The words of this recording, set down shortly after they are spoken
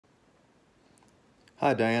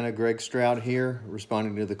Hi, Diana. Greg Stroud here,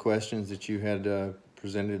 responding to the questions that you had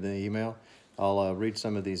presented in the email. I'll read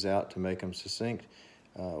some of these out to make them succinct.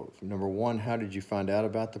 Number one, how did you find out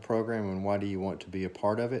about the program and why do you want to be a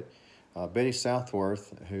part of it? Betty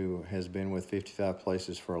Southworth, who has been with 55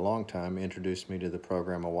 Places for a long time, introduced me to the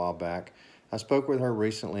program a while back. I spoke with her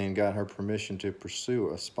recently and got her permission to pursue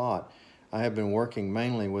a spot. I have been working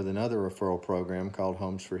mainly with another referral program called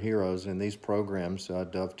Homes for Heroes, and these programs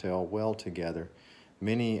dovetail well together.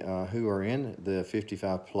 Many who are in the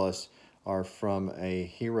 55 plus are from a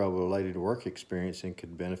hero-related work experience and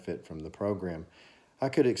could benefit from the program. I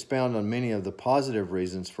could expound on many of the positive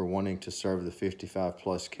reasons for wanting to serve the 55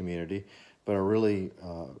 plus community, but I really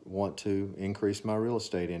want to increase my real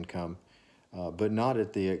estate income, but not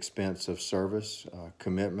at the expense of service,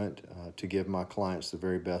 commitment to give my clients the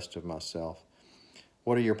very best of myself.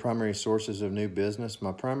 What are your primary sources of new business?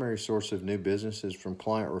 My primary source of new business is from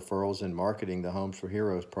client referrals and marketing the Homes for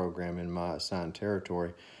Heroes program in my assigned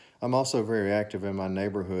territory. I'm also very active in my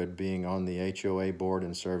neighborhood, being on the HOA board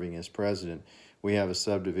and serving as president. We have a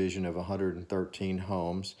subdivision of 113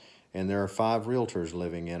 homes, and there are 5 realtors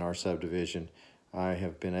living in our subdivision. I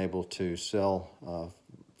have been able to sell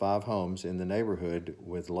 5 homes in the neighborhood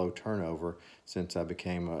with low turnover since I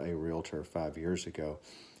became a realtor 5 years ago.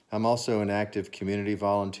 I'm also an active community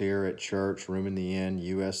volunteer at church, Room in the Inn,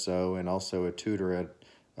 USO, and also a tutor at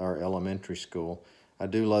our elementary school. I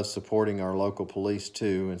do love supporting our local police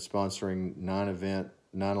too, and sponsoring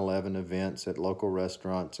 9/11 events at local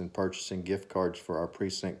restaurants and purchasing gift cards for our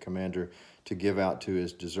precinct commander to give out to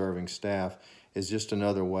his deserving staff is just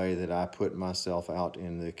another way that I put myself out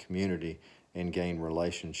in the community and gain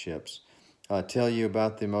relationships. I'll tell you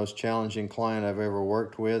about the most challenging client I've ever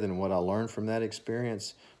worked with and what I learned from that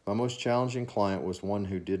experience. My most challenging client was one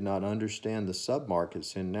who did not understand the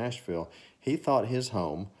submarkets in Nashville. He thought his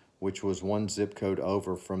home, which was 1 zip code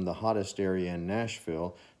over from the hottest area in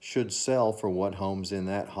Nashville, should sell for what homes in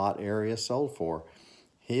that hot area sold for.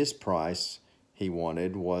 His price he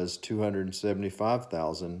wanted was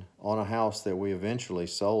 $275,000 on a house that we eventually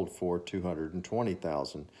sold for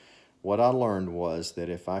 $220,000. What I learned was that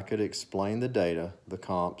if I could explain the data, the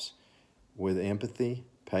comps, with empathy,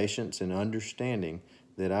 patience, and understanding,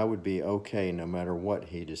 that I would be okay no matter what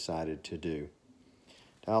he decided to do.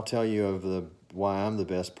 I'll tell you of why I'm the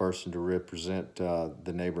best person to represent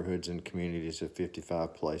the neighborhoods and communities of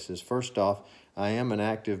 55 Places. First off, I am an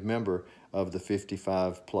active member of the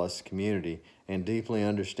 55 plus community and deeply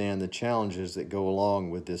understand the challenges that go along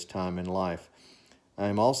with this time in life. I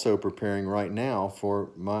am also preparing right now for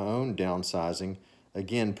my own downsizing,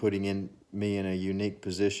 again putting me in a unique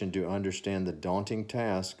position to understand the daunting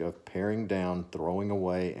task of paring down, throwing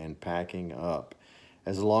away, and packing up.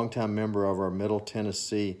 As a longtime member of our Middle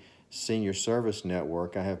Tennessee Senior Service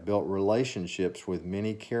Network, I have built relationships with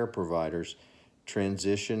many care providers,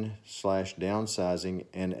 transition/downsizing,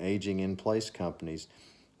 and aging in place companies.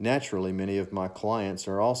 Naturally, many of my clients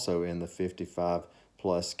are also in the 55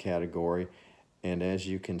 plus category, and as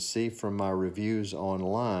you can see from my reviews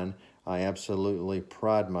online, I absolutely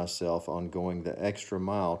pride myself on going the extra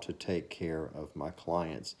mile to take care of my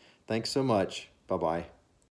clients. Thanks so much. Bye-bye.